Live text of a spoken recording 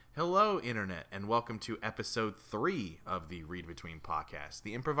Hello, Internet, and welcome to episode 3 of the Read Between podcast,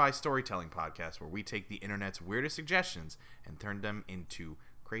 the improvised storytelling podcast where we take the Internet's weirdest suggestions and turn them into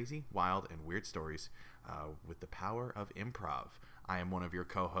crazy, wild, and weird stories with the power of improv. I am one of your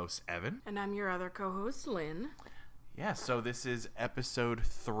co-hosts, Evan. And I'm your other co-host, Lynn. Yeah, so this is episode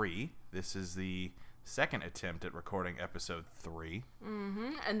 3. This is the second attempt at recording episode 3.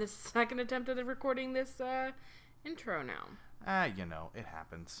 And the second attempt at recording this intro now. It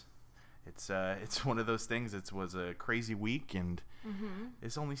happens. It's one of those things. It was a crazy week, and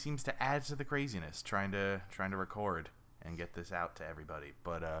this only seems to add to the craziness. Trying to record and get this out to everybody,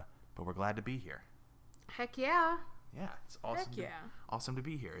 but we're glad to be here. Heck yeah! Yeah, it's awesome. Heck yeah! Awesome to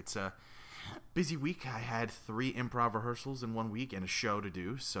be here. It's a busy week. I had 3 improv rehearsals in 1 week and a show to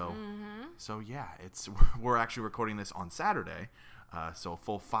do. So yeah, we're actually recording this on Saturday. So a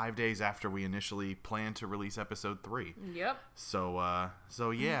full 5 days after we initially planned to release episode 3. Yep.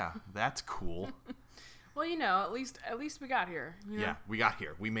 So yeah, that's cool. Well, at least we got here. Yeah, we got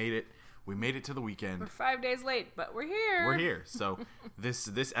here. We made it. We made it to the weekend. We're 5 days late, but we're here. We're here. So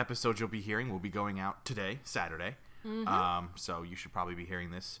this episode you'll be hearing will be going out today, Saturday. So you should probably be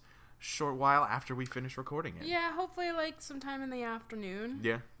hearing this short while after we finish recording it. Yeah, hopefully like sometime in the afternoon.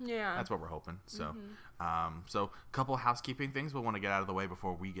 Yeah. Yeah. That's what we're hoping. So so a couple of housekeeping things we'll want to get out of the way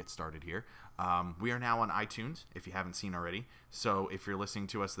before we get started here. We are now on iTunes, if you haven't seen already. So if you're listening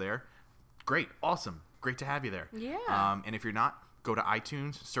to us there, great, awesome, great to have you there. Yeah. And if you're not, go to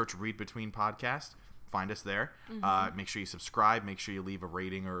iTunes, search Read Between Podcast, find us there. Make sure you subscribe, make sure you leave a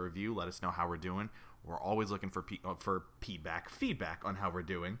rating or a review, let us know how we're doing. We're always looking for feedback on how we're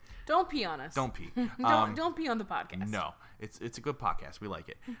doing. Don't pee on us. Don't pee. Don't pee on the podcast. No, it's a good podcast. We like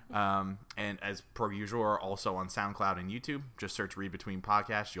it. And as per usual, we're also on SoundCloud and YouTube. Just search Read Between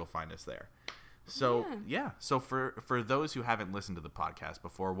Podcasts. You'll find us there. So, yeah. So for those who haven't listened to the podcast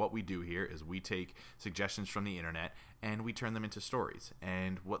before, what we do here is we take suggestions from the internet and we turn them into stories.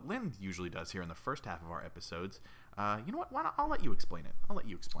 And what Lynn usually does here in the first half of our episodes, you know what? Why not? I'll let you explain it.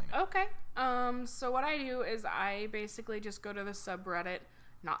 Okay. So what I do is I basically just go to the subreddit,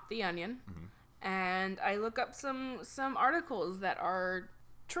 Not the Onion, and I look up some articles that are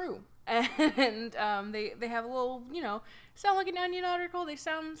true. And they have a little, sound like an Onion article. They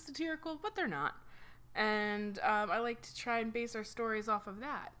sound satirical, but they're not. And I like to try and base our stories off of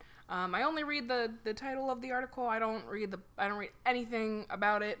that. I only read the title of the article. I don't read anything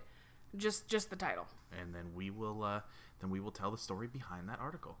about it. Just the title. And then we will tell the story behind that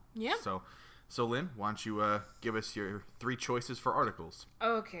article. Yeah. So Lynn, why don't you give us your 3 choices for articles?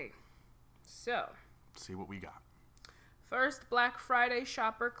 Okay. So. Let's see what we got. First, Black Friday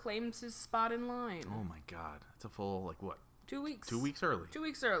shopper claims his spot in line. Oh my God, that's a full 2 weeks. 2 weeks early. 2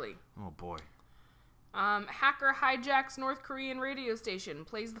 weeks early. Oh boy. Hacker hijacks North Korean radio station.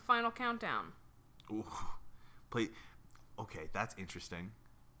 Plays the final countdown. Ooh. Okay, that's interesting.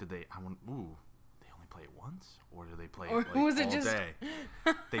 They only play it once? Or do they play it all day?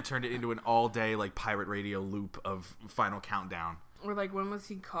 They turned it into an all-day pirate radio loop of Final Countdown. Or when was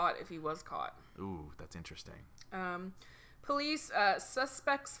he caught, if he was caught? Ooh, that's interesting. Police,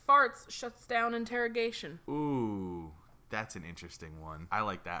 suspect's farts shuts down interrogation. Ooh, that's an interesting one. I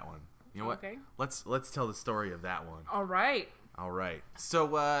like that one. You know what? Okay. Let's tell the story of that one. All right.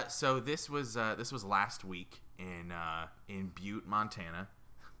 So this was last week in Butte, Montana.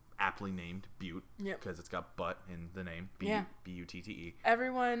 Aptly named Butte, because it's got butt in the name. Butte.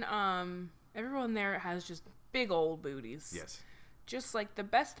 Everyone there has just big old booties. Yes. Just like the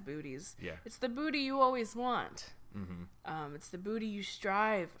best booties. Yeah. It's the booty you always want. It's the booty you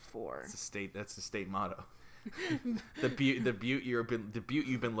strive for. That's the state motto. the butte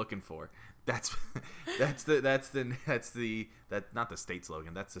you've been looking for. That's not the state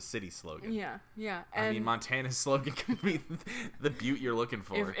slogan. That's the city slogan. Yeah. And Montana's slogan could be the butte you're looking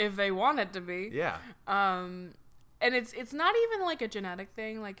for. If they want it to be. Yeah. And it's not even a genetic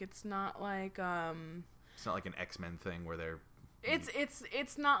thing. It's not it's not like an X-Men thing where they're.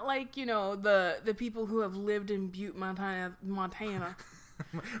 It's not the people who have lived in Butte, Montana. Montana.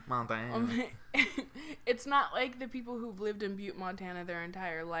 It's not like the people who've lived in Butte, Montana their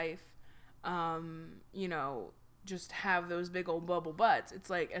entire life. Just have those big old bubble butts.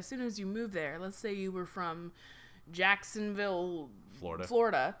 It's as soon as you move there, let's say you were from Jacksonville,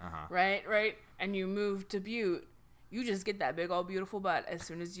 Florida, right? And you moved to Butte, you just get that big old beautiful butt as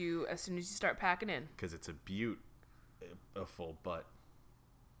soon as you start packing in. Because it's a Butte, a full butt.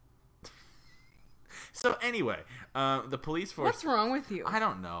 So anyway, the police force. What's wrong with you? I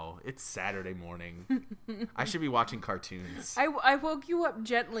don't know. It's Saturday morning. I should be watching cartoons. I woke you up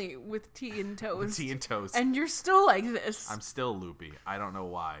gently with tea and toast. Tea and toast. And you're still like this. I'm still loopy. I don't know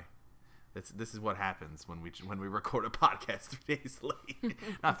why. This is what happens when we record a podcast 3 days late.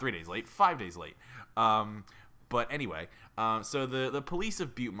 Not 3 days late, 5 days late. But anyway, so the police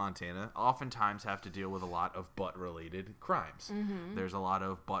of Butte, Montana, oftentimes have to deal with a lot of butt-related crimes. Mm-hmm. There's a lot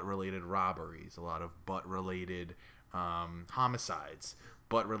of butt-related robberies, a lot of butt-related homicides,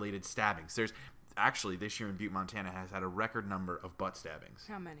 butt-related stabbings. There's actually, this year in Butte, Montana, has had a record number of butt stabbings.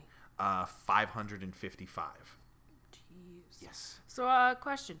 How many? 555. Jeez. Yes. So,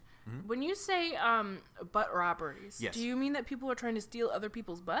 question. Mm-hmm. When you say butt robberies, yes. Do you mean that people are trying to steal other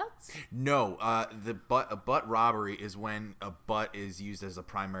people's butts? No, a butt robbery is when a butt is used as a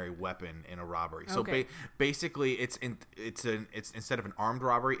primary weapon in a robbery. So basically, it's instead of an armed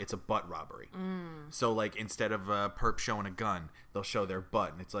robbery, it's a butt robbery. Mm. So like instead of a perp showing a gun, they'll show their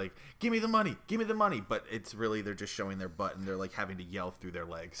butt, and it's like, give me the money, but it's really they're just showing their butt, and they're like having to yell through their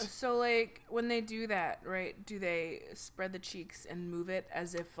legs. So like when they do that, right? Do they spread the cheeks and move it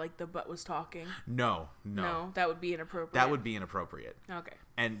as if like the butt was talking? No, that would be inappropriate. That would be inappropriate. Okay.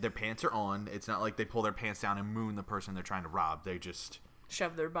 And their pants are on. It's not like they pull their pants down and moon the person they're trying to rob. They just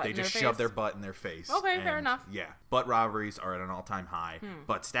shove their butt. Shove their butt in their face. Okay, fair enough. Yeah, butt robberies are at an all-time high.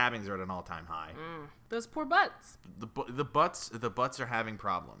 Butt stabbings are at an all-time high. Those poor butts. The butts are having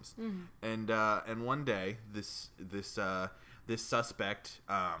problems. And one day this suspect,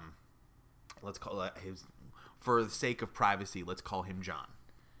 let's call it his, for the sake of privacy, let's call him John.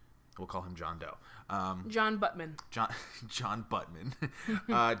 We'll call him John Doe. John Buttman. John Buttman.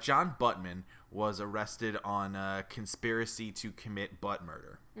 John Buttman was arrested on conspiracy to commit butt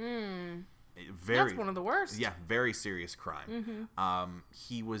murder. That's one of the worst. Yeah, very serious crime. Mm-hmm.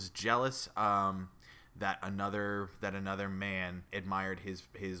 He was jealous that another man admired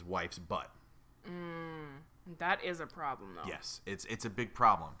his wife's butt. That is a problem, though. Yes, it's a big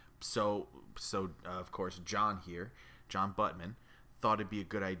problem. So of course, John Buttman, thought it'd be a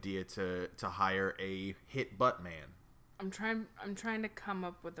good idea to hire a hit butt man. I'm trying to come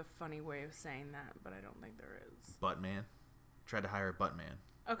up with a funny way of saying that, but I don't think there is. Butt man? Tried to hire a butt man.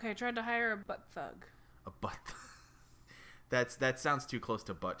 Okay, tried to hire a butt thug. A butt that sounds too close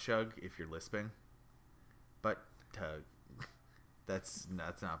to butt chug if you're lisping. Butt tug. That's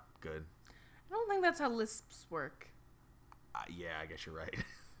not good. I don't think that's how lisps work. Yeah, I guess you're right.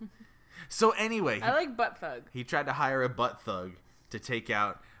 So anyway, I like butt thug. He tried to hire a butt thug to take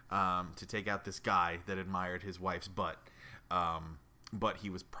out this guy that admired his wife's butt, but he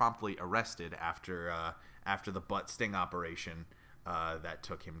was promptly arrested after the butt sting operation that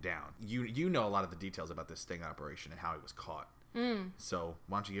took him down. You know a lot of the details about this sting operation and how he was caught. So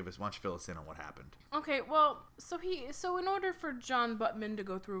why don't you fill us in on what happened? Okay, well, so in order for John Buttman to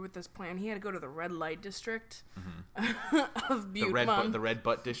go through with this plan, he had to go to the red light district of Butte. The red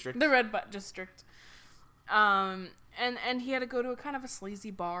butt district. The red butt district. And he had to go to a kind of a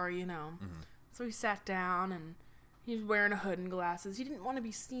sleazy bar, you know. Mm-hmm. So he sat down and he was wearing a hood and glasses. He didn't want to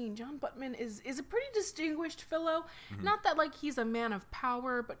be seen. John Buttman is a pretty distinguished fellow. Mm-hmm. Not that like he's a man of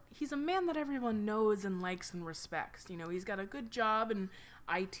power, but he's a man that everyone knows and likes and respects. You know, he's got a good job in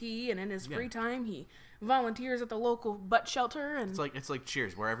IT, and in his free time he volunteers at the local butt shelter. And it's like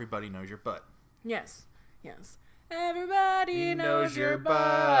Cheers, where everybody knows your butt. Yes. Everybody knows your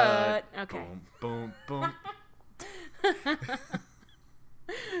butt. Okay. Boom, boom, boom.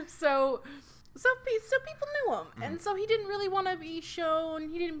 So people knew him, and so he didn't really want to be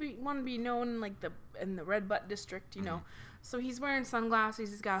shown. He didn't want to be known like in the red butt district, you know. So he's wearing sunglasses.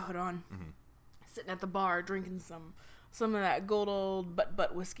 He's got a hood on, sitting at the bar drinking some of that good old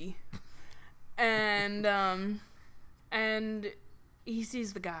butt whiskey, and he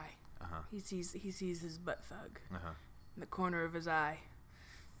sees the guy. He sees his butt thug in the corner of his eye,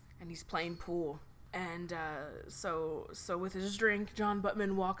 and he's playing pool. And so with his drink, John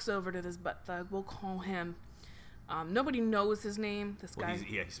Buttman walks over to this butt thug. We'll call him. Nobody knows his name. This guy.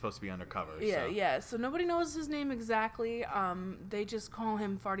 He's supposed to be undercover. Yeah. So nobody knows his name exactly. They just call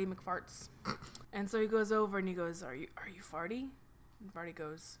him Farty McFarts. And so he goes over and he goes, "Are you Farty?" And Farty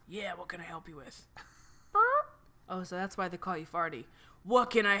goes, "Yeah. What can I help you with?" Oh, so that's why they call you Farty. What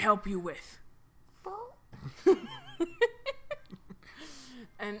can I help you with?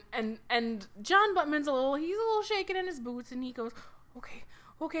 And John Buttman's a little shaking in his boots, and he goes,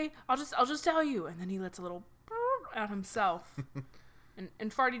 okay, I'll just tell you. And then he lets a little out himself,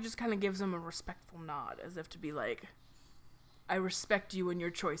 and Farty just kind of gives him a respectful nod, as if to be like, I respect you and your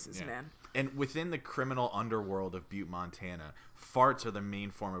choices, Yeah. man. And within the criminal underworld of Butte, Montana, farts are the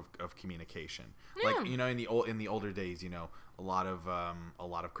main form of communication. Yeah. Like, you know, in the older days, you know, a lot of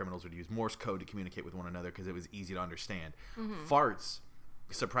criminals would use Morse code to communicate with one another because it was easy to understand. Farts,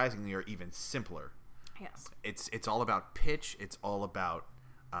 surprisingly, are even simpler. Yes. It's all about pitch. It's all about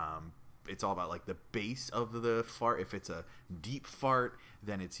like the base of the fart. If it's a deep fart,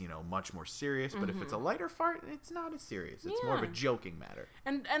 then it's, you know, much more serious. But if it's a lighter fart, it's not as serious. It's more of a joking matter.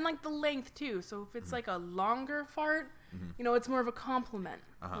 And like the length too. So if it's like a longer fart, you know, it's more of a compliment,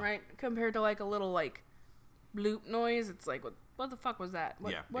 right? Compared to like a little like bloop noise, it's like what the fuck was that?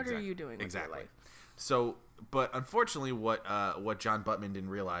 What are you doing with your life? So, but unfortunately, what John Buttman didn't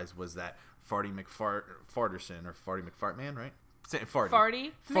realize was that Farty McFarterson, or Farty McFartman, right?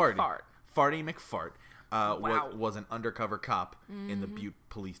 Farty McFart was an undercover cop in the Butte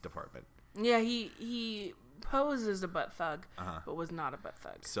Police Department. Yeah, he posed as a butt thug, but was not a butt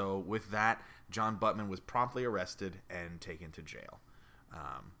thug. So with that, John Buttman was promptly arrested and taken to jail.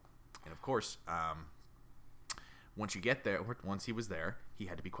 And of course, once he was there, he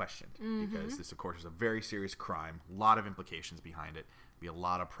had to be questioned because this, of course, is a very serious crime. A lot of implications behind it. Be a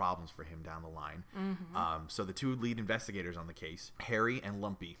lot of problems for him down the line. So the two lead investigators on the case, Harry and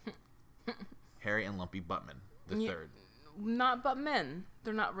Lumpy Buttman the third. Not Buttmen.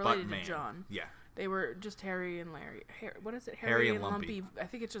 They're not related to John. Yeah. They were just Harry and Larry. What is it? Harry and Lumpy. I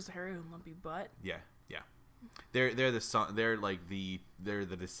think it's just Harry and Lumpy Butt. Yeah. They're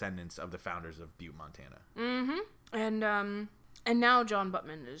the descendants of the founders of Butte, Montana. And now John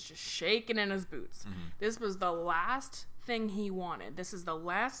Buttman is just shaking in his boots. This was the last thing he wanted. This is the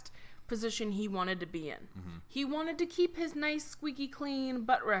last position he wanted to be in. He wanted to keep his nice squeaky clean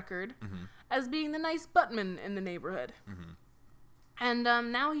butt record as being the nice buttman in the neighborhood. And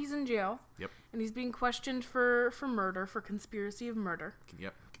now he's in jail. Yep. And he's being questioned for murder, for conspiracy of murder.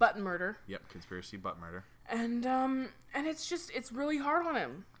 Yep. Butt murder. Yep. Conspiracy butt murder. And it's really hard on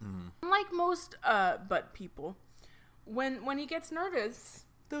him. Unlike most butt people, when he gets nervous,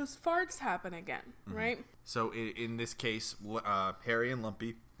 those farts happen again, right? So in this case, Harry and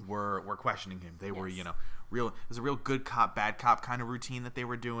Lumpy were questioning him. They were, you know, it was a real good cop, bad cop kind of routine that they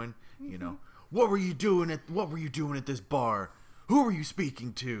were doing. You know, what were you doing at this bar? Who were you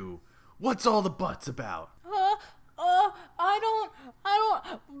speaking to? What's all the butts about? I don't,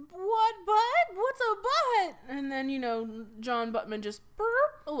 what butt? What's a butt? And then, you know, John Buttman just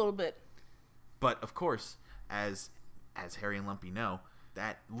burp a little bit. But, of course, as Harry and Lumpy know,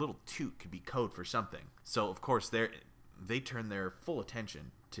 that little toot could be code for something. So, of course, they turn their full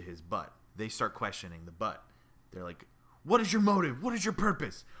attention to his butt. They start questioning the butt. They're like, what is your motive? What is your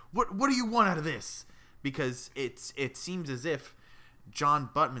purpose? What do you want out of this? Because it seems as if John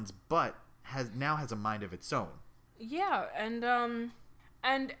Buttman's butt has a mind of its own. Yeah, and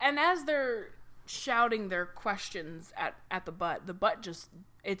as they're shouting their questions at the butt just,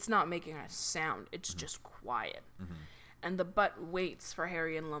 it's not making a sound. It's just quiet. And the butt waits for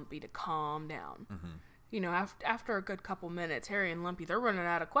Harry and Lumpy to calm down. You know, after a good couple minutes, Harry and Lumpy, they're running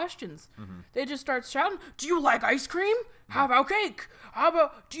out of questions. They just start shouting, do you like ice cream? How about cake?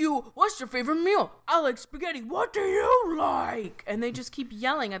 What's your favorite meal? I like spaghetti. What do you like? And they just keep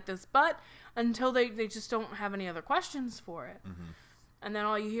yelling at this butt until they just don't have any other questions for it. And then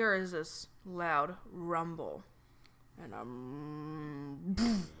all you hear is this loud rumble. And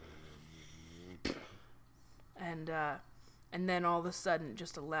then all of a sudden,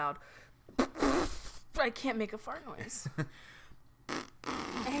 just a loud... I can't make a fart noise.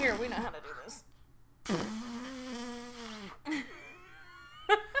 Here, we know how to do this.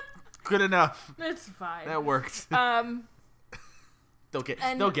 Good enough. It's fine. That worked. They'll get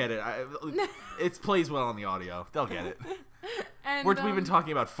it. It plays well on the audio. They'll get it. We've been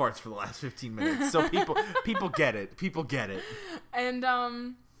talking about farts for the last 15 minutes, so people get it. People get it. And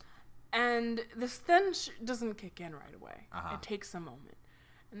the stench doesn't kick in right away. It takes a moment.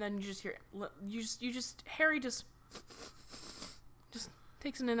 And then you just hear Harry just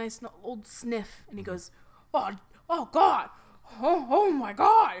takes in a nice old sniff, and he goes, oh God, oh my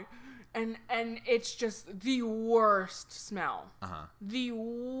God, and it's just the worst smell, the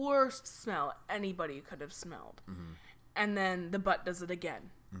worst smell anybody could have smelled. And then the butt does it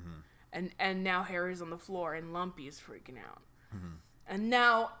again, and now Harry's on the floor and Lumpy's freaking out, and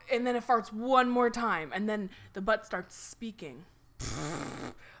then it farts one more time, and then the butt starts speaking.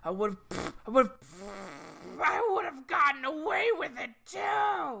 I would have gotten away with it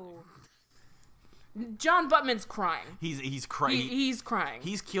too. John Buttman's crying. He's crying. He's crying.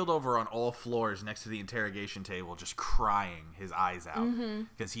 He's keeled over on all floors next to the interrogation table, just crying his eyes out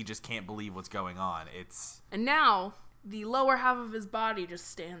because he just can't believe what's going on. And now the lower half of his body just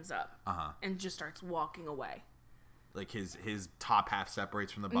stands up Uh-huh. and just starts walking away. Like his top half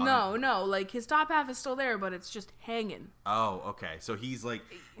separates from the bottom? No, like his top half is still there, but it's just hanging. Oh, okay. So he's like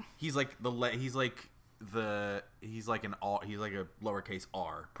a lowercase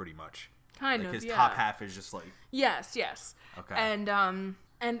r, pretty much. Kind like of, his yeah. top half is just like... Yes. Okay.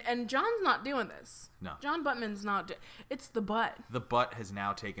 And John's not doing this. No. John Buttman's not. It's the butt. The butt has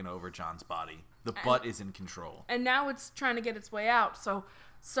now taken over John's body. The butt is in control. And now it's trying to get its way out. So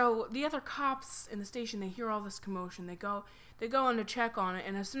the other cops in the station, they hear all this commotion. They go in to check on it,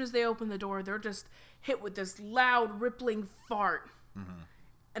 and as soon as they open the door, they're just hit with this loud, rippling fart. Mm-hmm.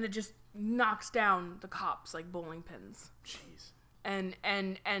 And it just knocks down the cops like bowling pins. Jeez. And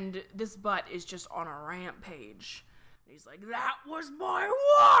this butt is just on a rampage. He's like, that was my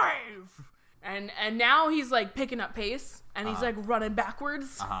wife! And now he's like picking up pace, and he's like running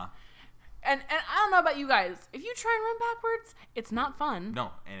backwards. Uh-huh. And I don't know about you guys. If you try and run backwards, it's not fun.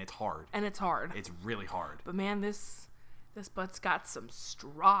 No, and it's hard. It's really hard. But man, this butt's got some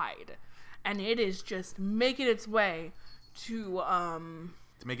stride. And it is just making its way to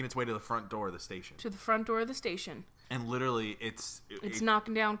It's making its way to the front door of the station. To the front door of the station. And literally it's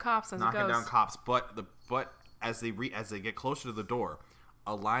knocking down cops as it goes. Knocking down cops, but as they get closer to the door,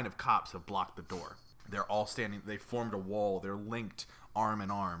 a line of cops have blocked the door. They're all standing, they formed a wall, they're linked arm in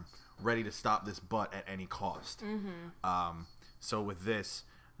arm, ready to stop this butt at any cost. Mm-hmm. So with this,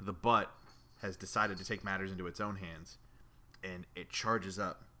 the butt has decided to take matters into its own hands, and it charges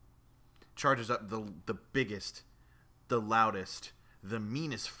up the biggest, the loudest, the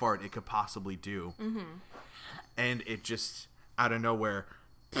meanest fart it could possibly do. Mm-hmm. And it just, out of nowhere,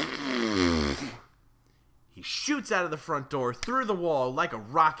 he shoots out of the front door, through the wall like a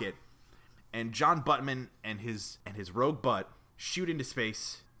rocket, and John Buttman and his rogue butt shoot into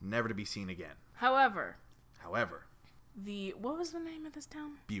space, never to be seen again. However, what was the name of this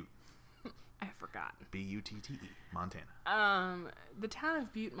town? Butte. I forgot. Butte, Montana. The town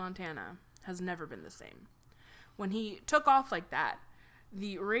of Butte, Montana has never been the same. When he took off like that,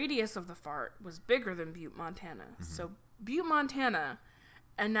 the radius of the fart was bigger than Butte, Montana. Mm-hmm. So Butte, Montana,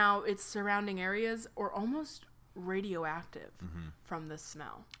 and now its surrounding areas are almost radioactive from the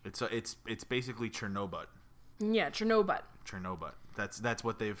smell. It's basically Chernobyl. Yeah, Chernobyl. That's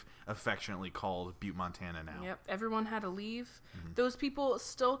what they've affectionately called Butte, Montana now. Yep, everyone had to leave. Mm-hmm. Those people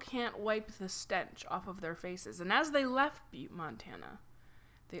still can't wipe the stench off of their faces. And as they left Butte, Montana,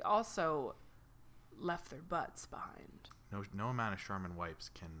 they also left their butts behind. No amount of Charmin wipes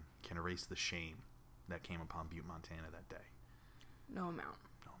can erase the shame that came upon Butte, Montana that day. No amount.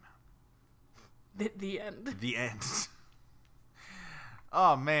 The end. The end.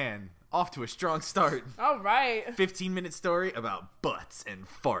 Oh, man. Off to a strong start. All right. 15-minute story about butts and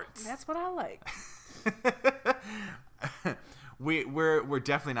farts. That's what I like. We're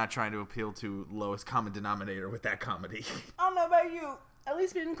definitely not trying to appeal to lowest common denominator with that comedy. I don't know about you. At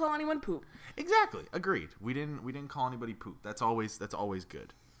least we didn't call anyone poop. Exactly. Agreed. We didn't call anybody poop. That's always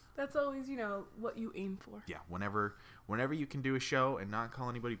good. That's always, what you aim for. Yeah. Whenever you can do a show and not call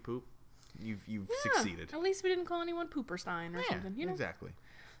anybody poop, you've succeeded. At least we didn't call anyone Pooperstein or something. Exactly.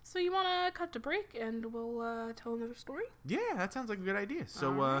 So you want to cut to break and we'll tell another story? Yeah, that sounds like a good idea.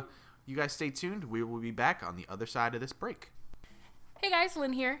 So you guys stay tuned. We will be back on the other side of this break. Hey guys,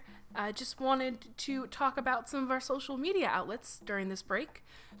 Lynn here. Just wanted to talk about some of our social media outlets during this break.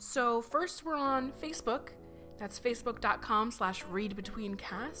 So first we're on Facebook. That's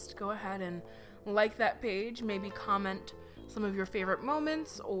facebook.com/readbetweencast. Go ahead and like that page. Maybe comment some of your favorite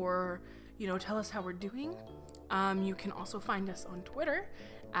moments or, tell us how we're doing. You can also find us on Twitter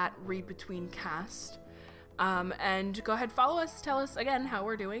at readbetweencast. And go ahead, follow us. Tell us again how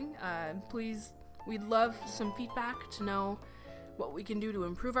we're doing. Please, we'd love some feedback to know what we can do to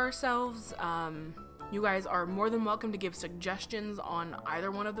improve ourselves. You guys are more than welcome to give suggestions on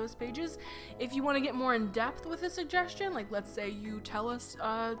either one of those pages. If you want to get more in depth with a suggestion, like let's say you tell us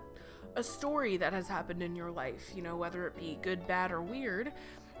a story that has happened in your life, whether it be good, bad, or weird,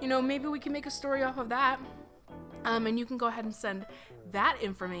 maybe we can make a story off of that. And you can go ahead and send that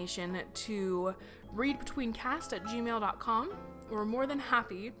information to readbetweencast@gmail.com. We're more than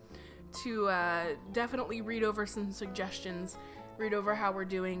happy to definitely read over some suggestions, read over how we're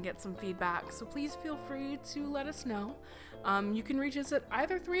doing, get some feedback. So please feel free to let us know. You can reach us at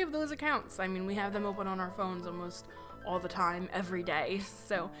either 3 of those accounts. I mean, we have them open on our phones almost all the time, every day.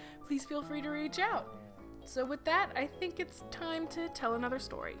 So please feel free to reach out. So with that, I think it's time to tell another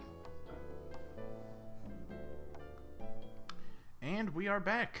story. And we are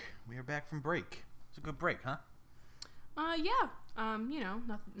back. We are back from break. It's a good break, huh? Yeah.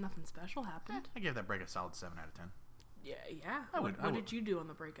 Nothing special happened. I gave that break a solid 7 out of 10. Yeah. I What would. did you do on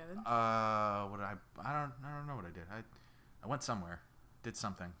the break, Evan? What did I don't know what I did. I went somewhere, did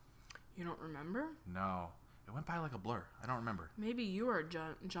something. You don't remember? No, it went by like a blur. I don't remember. Maybe you are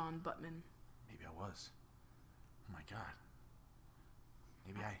John Buttman. Maybe I was. Oh my god.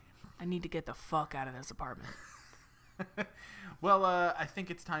 Maybe I need to get the fuck out of this apartment. Well, I think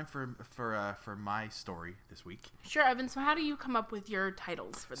it's time for my story this week. Sure, Evan. So how do you come up with your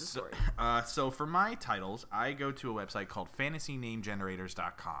titles for the story? So for my titles, I go to a website called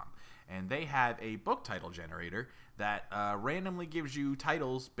fantasynamegenerators.com, and they have a book title generator that randomly gives you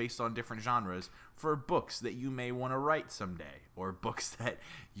titles based on different genres for books that you may want to write someday, or books that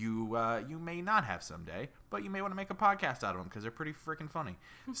you may not have someday, but you may want to make a podcast out of them because they're pretty freaking funny.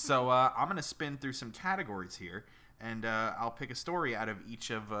 So I'm gonna spin through some categories here, and I'll pick a story out of each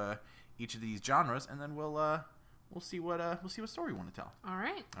of these genres, and then we'll see what story we want to tell. All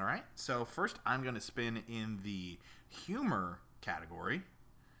right. All right. So first, I'm gonna spin in the humor category.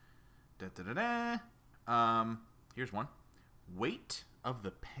 Here's one. Weight of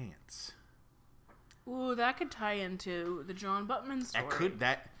the Pants. Ooh, that could tie into the John Buttman story.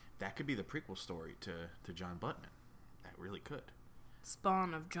 That could be the prequel story to John Buttman. That really could.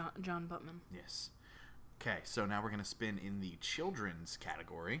 Spawn of John Buttman. Yes. Okay, so now we're gonna spin in the children's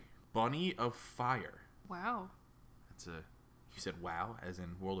category. Bunny of Fire. Wow. You said wow as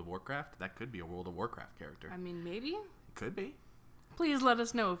in World of Warcraft? That could be a World of Warcraft character. I mean, maybe. It could be. Please let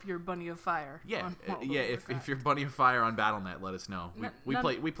us know if you're Bunny of Fire. Yeah, if you're Bunny of Fire on Battle.net, let us know. We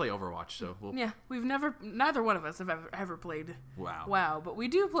play Overwatch, so we'll... Yeah, neither one of us have ever played WoW, but we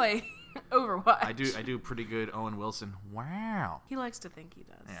do play Overwatch. I do pretty good Owen Wilson. Wow. He likes to think he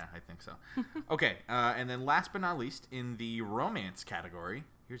does. Yeah, I think so. Okay, and then last but not least, in the romance category,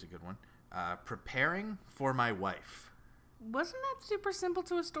 here's a good one. Preparing for My Wife. Wasn't that super simple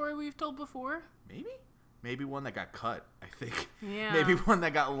to a story we've told before? Maybe one that got cut, I think. Yeah. Maybe one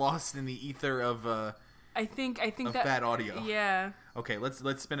that got lost in the ether of I think that bad audio. Yeah. Okay, let's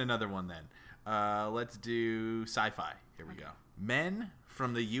spin another one then. Let's do sci-fi. Here we go. Men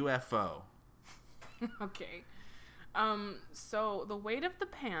from the UFO. Okay. So the Weight of the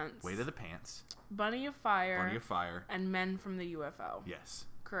Pants. Weight of the Pants. Bunny of Fire. Bunny of Fire. And Men from the UFO. Yes.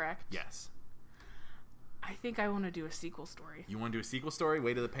 Correct? Yes. I think I want to do a sequel story. You want to do a sequel story?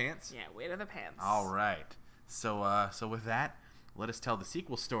 Weight of the Pants? Yeah, Weight of the Pants. All right. So with that, let us tell the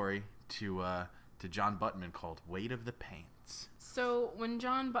sequel story to John Buttman called Weight of the Pants. So when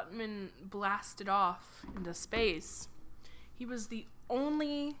John Buttman blasted off into space, he was the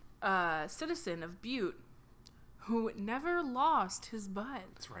only citizen of Butte who never lost his butt.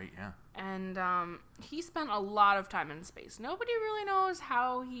 That's right, yeah. And he spent a lot of time in space. Nobody really knows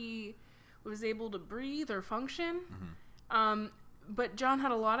how he was able to breathe or function. Mm-hmm. But John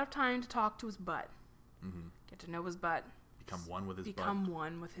had a lot of time to talk to his butt. Mm-hmm. Get to know his butt. Become one with his butt. Become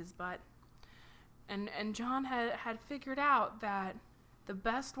one with his butt. And John had figured out that the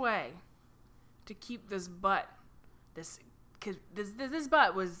best way to keep this butt, this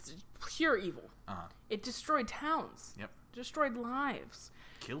butt was pure evil. Uh-huh. It destroyed towns. Yep. Destroyed lives.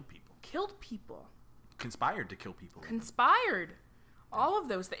 Killed people. Conspired to kill people. Conspired. All of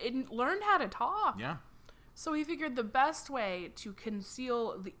those. It learned how to talk. Yeah. So he figured the best way to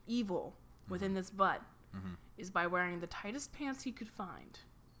conceal the evil within this butt is by wearing the tightest pants he could find.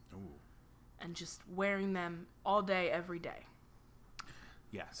 Ooh. And just wearing them all day, every day.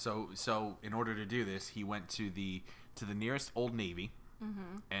 Yeah. So in order to do this, he went to the nearest Old Navy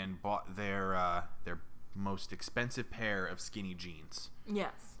and bought their most expensive pair of skinny jeans.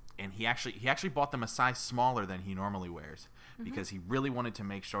 Yes. And he actually bought them a size smaller than he normally wears because he really wanted to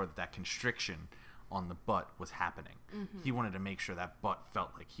make sure that constriction on the butt was happening. Mm-hmm. He wanted to make sure that butt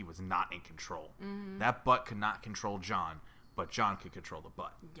felt like he was not in control. Mm-hmm. That butt could not control John, but John could control the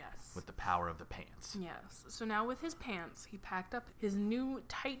butt. Yes. With the power of the pants. Yes. So now with his pants, he packed up his new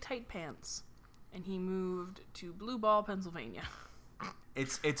tight pants, and he moved to Blue Ball, Pennsylvania.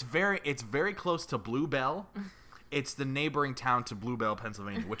 It's very close to Blue Bell. It's the neighboring town to Blue Bell,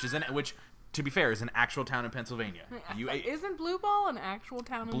 Pennsylvania, which to be fair is an actual town in Pennsylvania. Isn't Blue Ball an actual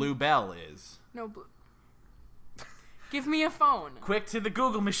town? Blue Bell is. No. Give me a phone. Quick to the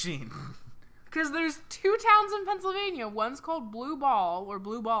Google machine. Because there's two towns in Pennsylvania. One's called Blue Ball or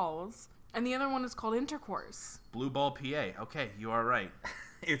Blue Balls, and the other one is called Intercourse. Blue Ball, PA. Okay, you are right.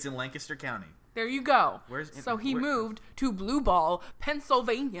 It's in Lancaster County. There you go. So he moved to Blue Ball,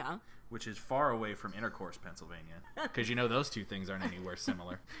 Pennsylvania. Which is far away from Intercourse, Pennsylvania. Because those two things aren't anywhere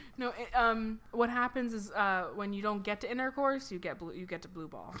similar. No, what happens is when you don't get to Intercourse, you get to Blue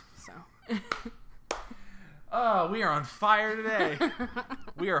Ball. So. Oh, we are on fire today.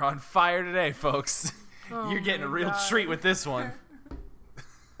 We are on fire today, folks. You're getting a my real God. treat with this one.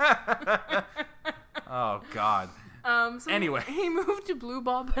 Oh, God. So Anyway. he moved to Blue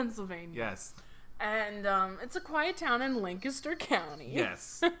Ball, Pennsylvania. Yes. And it's a quiet town in Lancaster County.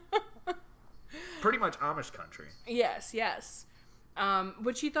 Yes. Pretty much Amish country. Yes.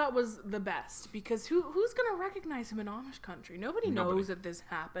 Which he thought was the best, because who's gonna recognize him in Amish country? Nobody knows that this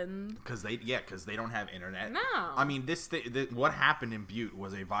happened. Because they don't have internet. No. I mean, what happened in Butte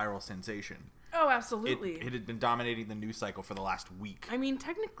was a viral sensation. Oh, absolutely. It had been dominating the news cycle for the last week. I mean,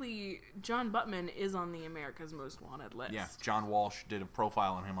 technically, John Buttman is on the America's Most Wanted list. Yeah, John Walsh did a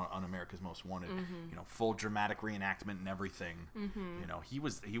profile on him on America's Most Wanted. You know, full dramatic reenactment and everything. You know, he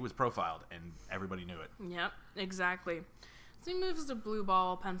was profiled, and everybody knew it. Yep, exactly. So he moves to Blue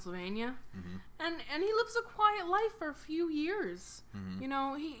Ball, Pennsylvania, and he lives a quiet life for a few years. You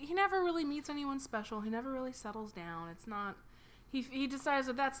know, he never really meets anyone special. He never really settles down. It's not... He decides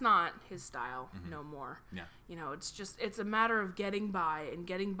that that's not his style no more. Yeah. You know, it's a matter of getting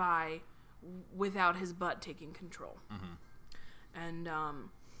by without his butt taking control. And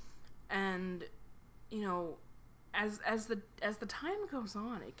you know, as the time goes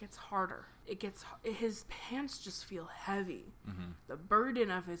on, it gets harder. His pants just feel heavy. The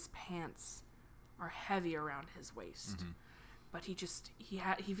burden of his pants are heavy around his waist. But he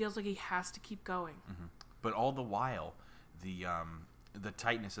feels like he has to keep going. But all the while, the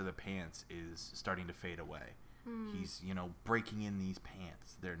tightness of the pants is starting to fade away. He's, you know, breaking in these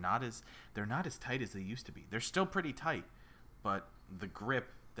pants. They're not as tight as they used to be. They're still pretty tight, but the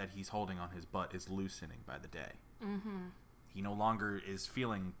grip that he's holding on his butt is loosening by the day. He no longer is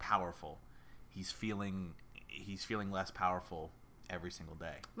feeling powerful. He's feeling less powerful every single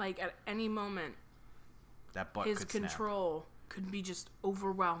day. Like at any moment, That butt his could snap. control could be just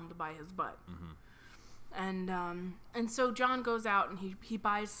overwhelmed by his butt. And so John goes out and he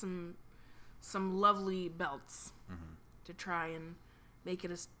buys some lovely belts to try and make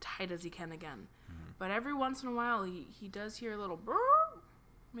it as tight as he can again. But every once in a while he does hear a little brrr,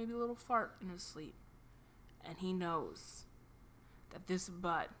 maybe a little fart in his sleep. And he knows that this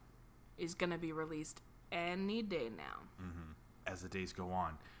butt is going to be released any day now. As the days go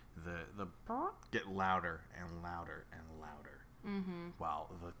on, the get louder and louder and louder, while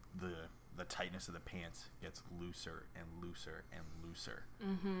the tightness of the pants gets looser and looser and looser.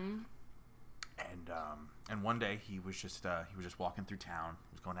 And one day he was just walking through town.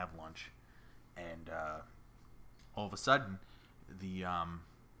 He was going to have lunch, and all of a sudden, the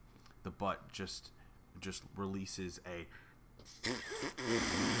butt just releases a,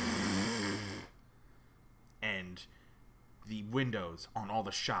 and the windows on all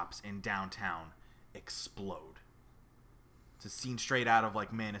the shops in downtown explode. It's a scene straight out of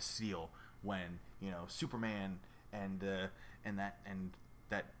like Man of Steel, when, you know, Superman and that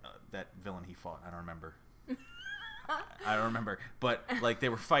villain he fought. I don't remember. But like they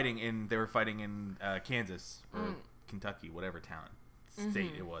were fighting in Kansas or Kentucky, whatever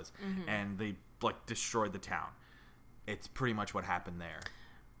state it was, and they like destroyed the town. It's pretty much what happened there.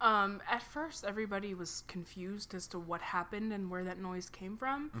 At first, everybody was confused as to what happened and where that noise came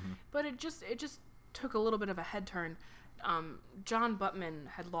from, but it just took a little bit of a head turn. John Buttman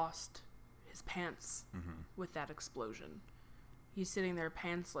had lost his pants with that explosion. He's sitting there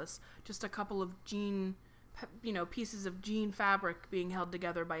pantsless, just a couple of pieces of jean fabric being held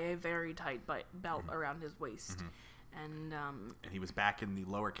together by a very tight belt around his waist. And he was back in the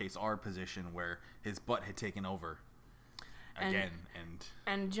lowercase r position where his butt had taken over again.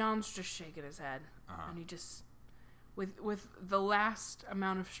 And John's just shaking his head. And he just, with the last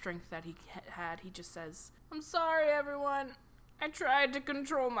amount of strength that he had, he just says, "I'm sorry, everyone. I tried to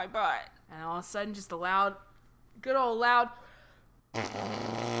control my butt." And all of a sudden, just a good old loud,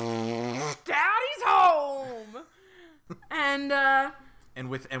 "Daddy's home!" And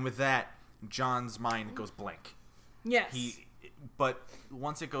with that, John's mind goes blank. Yes. But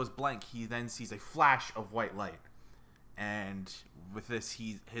once it goes blank, he then sees a flash of white light, and with this,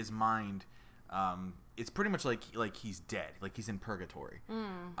 his mind, it's pretty much like he's dead, like he's in purgatory.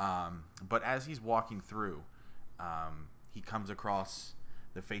 But as he's walking through, he comes across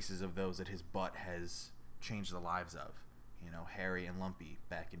the faces of those that his butt has changed the lives of. You know, Harry and Lumpy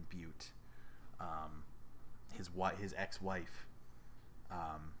back in Butte. His ex-wife.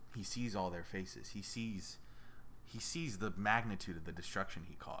 He sees all their faces. He sees the magnitude of the destruction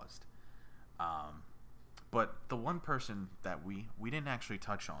he caused. But the one person that we didn't actually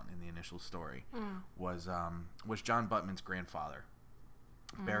touch on in the initial story was John Buttman's grandfather,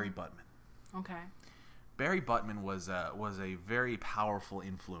 Barry Buttman. Okay. Barry Buttman was a very powerful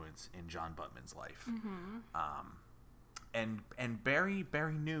influence in John Buttman's life. And Barry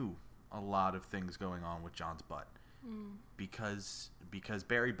knew a lot of things going on with John's butt. Because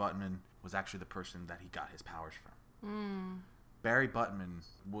Barry Buttman was actually the person that he got his powers from. Barry Buttman,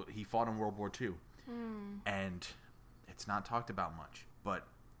 he fought in World War II. And it's not talked about much, but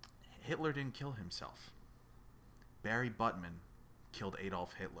Hitler didn't kill himself. Barry Buttman killed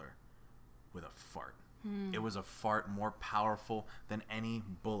Adolf Hitler with a fart. It was a fart more powerful than any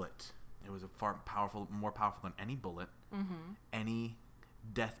bullet. It was a fart more powerful than any bullet, any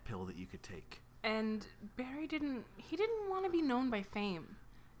death pill that you could take. And Barry didn't want to be known by fame.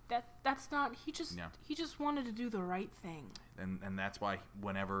 That's not, he just wanted to do the right thing. And that's why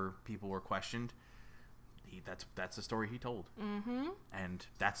whenever people were questioned, that's the story he told. And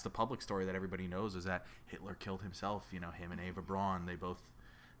that's the public story that everybody knows, is that Hitler killed himself. You know, him and Eva Braun, they both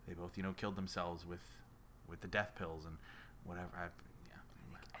killed themselves with the death pills and whatever. I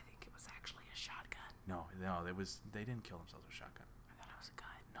think it was actually a shotgun. No, they didn't kill themselves with a shotgun. I thought it was a gun.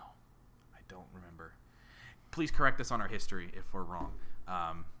 No, I don't remember. Please correct us on our history if we're wrong.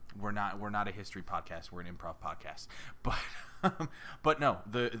 We're not a history podcast. We're an improv podcast. But no,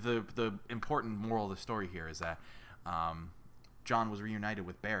 the important moral of the story here is that John was reunited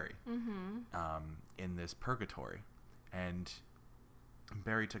with Barry in this purgatory, and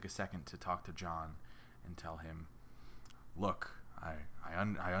Barry took a second to talk to John and tell him, "Look, I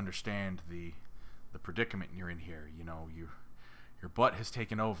understand the predicament you're in here. You know, your butt has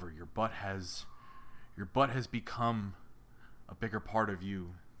taken over. Your butt has become a bigger part of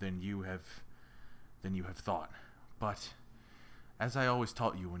you than you have thought. But as I always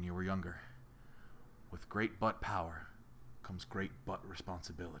taught you when you were younger, with great butt power comes great butt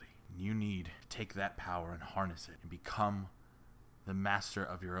responsibility. You need to take that power and harness it and become the master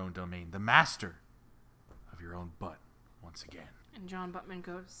of your own domain, the master of your own butt once again." And John Buttman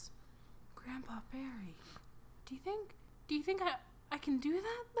goes, "Grandpa Barry, do you think I can do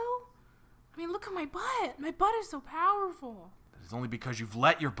that though? I mean, look at my butt. My butt is so powerful." That is only because you've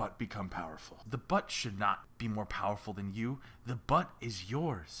let your butt become powerful. The butt should not be more powerful than you. The butt is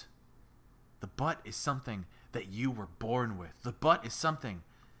yours. The butt is something that you were born with. The butt is something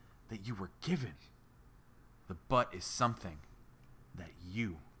that you were given. The butt is something that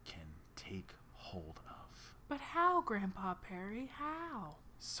you can take hold of. But how, Grandpa Perry? How?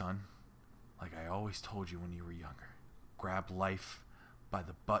 Son, like I always told you when you were younger, grab life by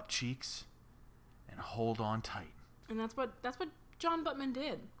the butt cheeks and hold on tight. And that's what John Buttman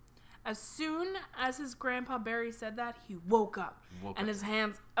did. As soon as his Grandpa Barry said that, he woke up. His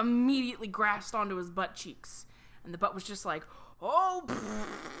hands immediately grasped onto his butt cheeks. And the butt was just like, "Oh,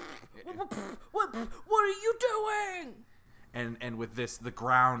 what are you doing?" And with this, the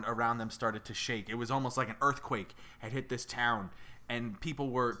ground around them started to shake. It was almost like an earthquake had hit this town, and people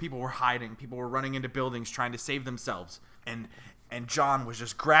were hiding. People were running into buildings trying to save themselves. And John was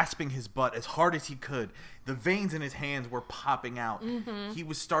just grasping his butt as hard as he could. The veins in his hands were popping out. He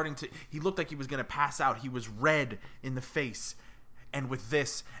was he looked like he was going to pass out. He was red in the face. And with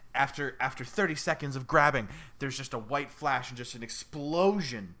this, after 30 seconds of grabbing, there's just a white flash and just an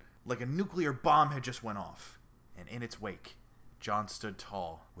explosion, like a nuclear bomb had just went off. And in its wake, John stood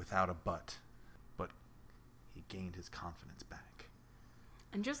tall without a butt. But he gained his confidence back.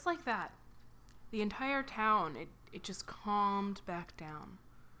 And just like that, the entire town, it just calmed back down.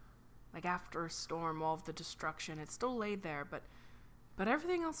 Like after a storm, all of the destruction, it still laid there, but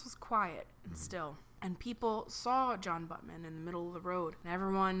everything else was quiet and still. And people saw John Buttman in the middle of the road, and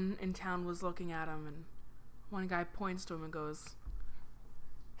everyone in town was looking at him, and one guy points to him and goes,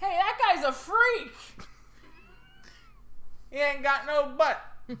 "Hey, that guy's a freak! He ain't got no butt.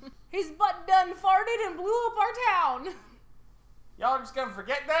 His butt done farted and blew up our town." Y'all just gonna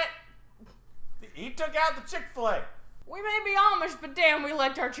forget that? He took out the Chick-fil-A. "We may be Amish, but damn, we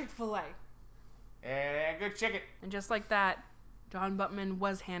liked our Chick-fil-A. And good chicken." And just like that, John Buttman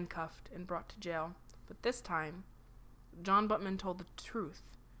was handcuffed and brought to jail. But this time, John Buttman told the truth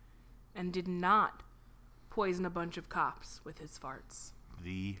and did not poison a bunch of cops with his farts.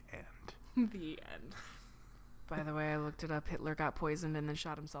 The end. The end. By the way, I looked it up. Hitler got poisoned and then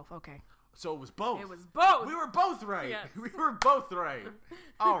shot himself. Okay. So it was both. It was both. We were both right. Yes. We were both right.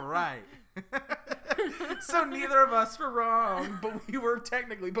 All right. So neither of us were wrong, but we were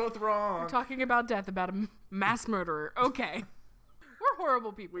technically both wrong. We're talking about death, about a mass murderer. Okay. We're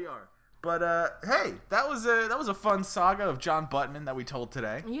horrible people. We are. But hey, that was a fun saga of John Buttman that we told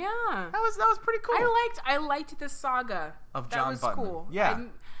today. Yeah. That was pretty cool. I liked this saga of John Buttman. That was cool. Yeah.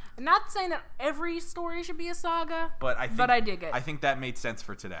 I'm not saying that every story should be a saga, but I dig it. I think that made sense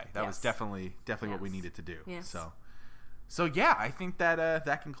for today. That was definitely what we needed to do. Yes. So yeah, I think that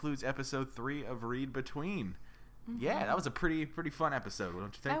that concludes episode 3 of Read Between. Yeah, that was a pretty fun episode,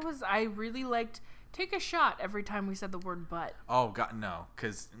 don't you think? I really liked take a shot every time we said the word butt. Oh, God, no.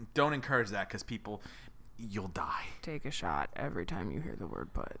 Because don't encourage that because people, you'll die. Take a shot every time you hear the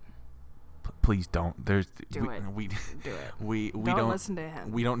word butt. Please don't. Do it. We Don't don't listen to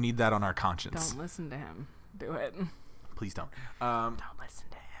him. We don't need that on our conscience. Don't listen to him. Do it. Please don't. Don't listen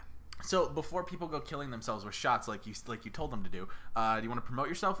to him. So before people go killing themselves with shots like you told them to do you want to promote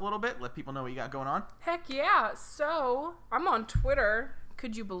yourself a little bit? Let people know what you got going on? Heck yeah. So, I'm on Twitter.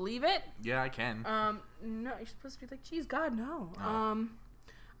 Could you believe it? Yeah, I can. No, you're supposed to be like, geez, God, no. Oh.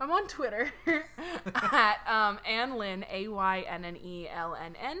 I'm on Twitter at Annelynn,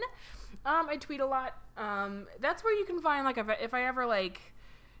 AYNNELNN. I tweet a lot. That's where you can find, like, if I ever, like,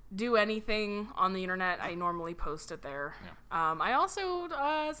 do anything on the internet, I normally post it there. Yeah. I also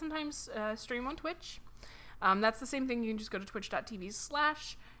sometimes stream on Twitch. That's the same thing. You can just go to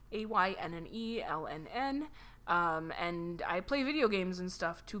twitch.tv/AYNNELNN. And I play video games and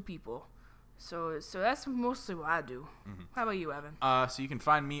stuff to people. So that's mostly what I do. Mm-hmm. How about you, Evan? So you can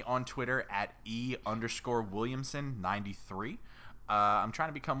find me on Twitter at E_Williamson93. I'm trying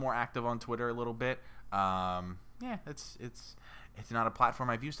to become more active on Twitter a little bit. Yeah, it's not a platform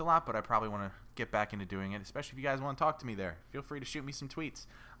I've used a lot, but I probably want to get back into doing it, especially if you guys want to talk to me there. Feel free to shoot me some tweets.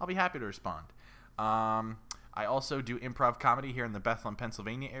 I'll be happy to respond. I also do improv comedy here in the Bethlehem,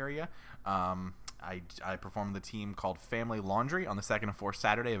 Pennsylvania area. I perform the team called Family Laundry on the second and fourth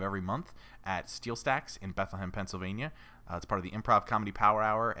Saturday of every month at Steel Stacks in Bethlehem, Pennsylvania. It's part of the Improv Comedy Power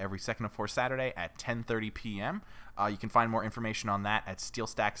Hour every second and fourth Saturday at 10:30 p.m. You can find more information on that at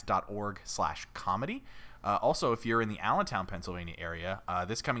steelstacks.org/comedy. Also, if you're in the Allentown, Pennsylvania area,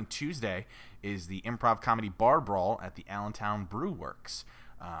 this coming Tuesday is the Improv Comedy Bar Brawl at the Allentown Brew Works.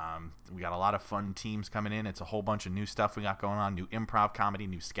 We got a lot of fun teams coming in. It's a whole bunch of new stuff we got going on, new improv comedy,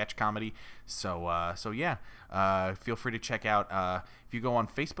 new sketch comedy. So yeah, feel free to check out. If you go on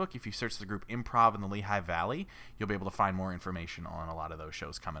Facebook, if you search the group Improv in the Lehigh Valley, you'll be able to find more information on a lot of those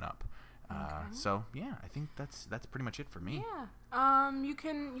shows coming up. So yeah, I think that's pretty much it for me. Yeah. You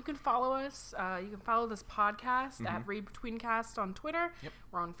can follow us. You can follow this podcast at Read Between Cast on Twitter. Yep.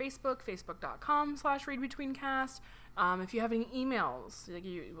 We're on Facebook, facebook.com/readbetweencast. If you have any emails, if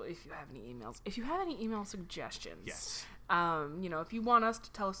you have any email suggestions, Yes. If you want us to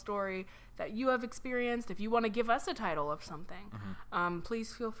tell a story that you have experienced, if you want to give us a title of something,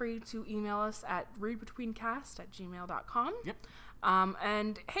 please feel free to email us at readbetweencast@gmail.com. Yep.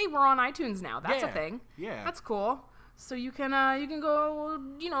 And hey, we're on iTunes now. That's a thing. Yeah. That's cool. So you can go,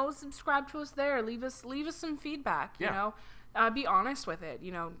 subscribe to us there. Leave us some feedback. Yeah. Be honest with it.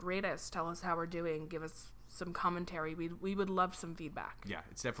 Rate us. Tell us how we're doing. Give us some commentary. We would love some feedback. Yeah,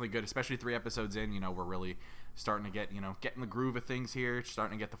 it's definitely good, especially 3 episodes in. We're really starting to get get in the groove of things here,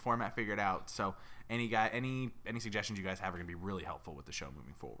 starting to get the format figured out. So any suggestions you guys have are gonna be really helpful with the show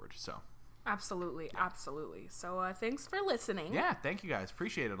moving forward. So absolutely. So thanks for listening. Yeah, thank you guys.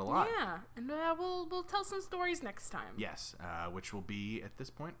 Appreciate it a lot. Yeah, and we'll tell some stories next time. Yes, which will be at this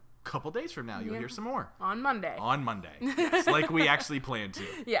point a couple days from now. You'll hear some more on Monday. Yes, like we actually planned to.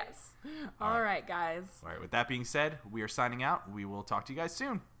 Yes. All right, guys. All right. With that being said, we are signing out. We will talk to you guys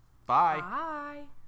soon. Bye. Bye.